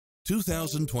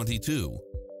2022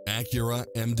 Acura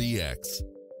MDX.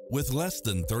 With less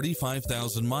than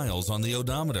 35,000 miles on the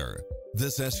odometer,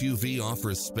 this SUV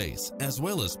offers space as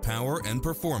well as power and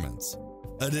performance.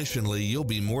 Additionally, you'll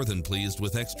be more than pleased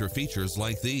with extra features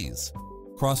like these: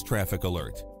 cross-traffic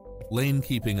alert, lane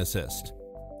keeping assist,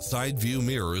 side view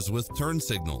mirrors with turn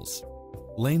signals,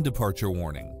 lane departure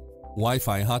warning,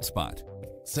 Wi-Fi hotspot,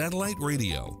 satellite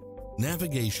radio,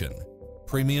 navigation,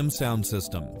 premium sound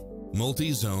system,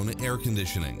 multi-zone air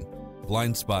conditioning,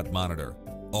 blind spot monitor,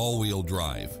 all-wheel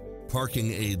drive,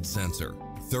 parking aid sensor,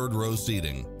 third row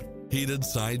seating, heated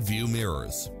side view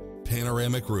mirrors,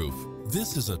 panoramic roof.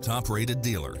 This is a top-rated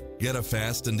dealer. Get a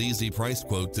fast and easy price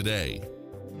quote today.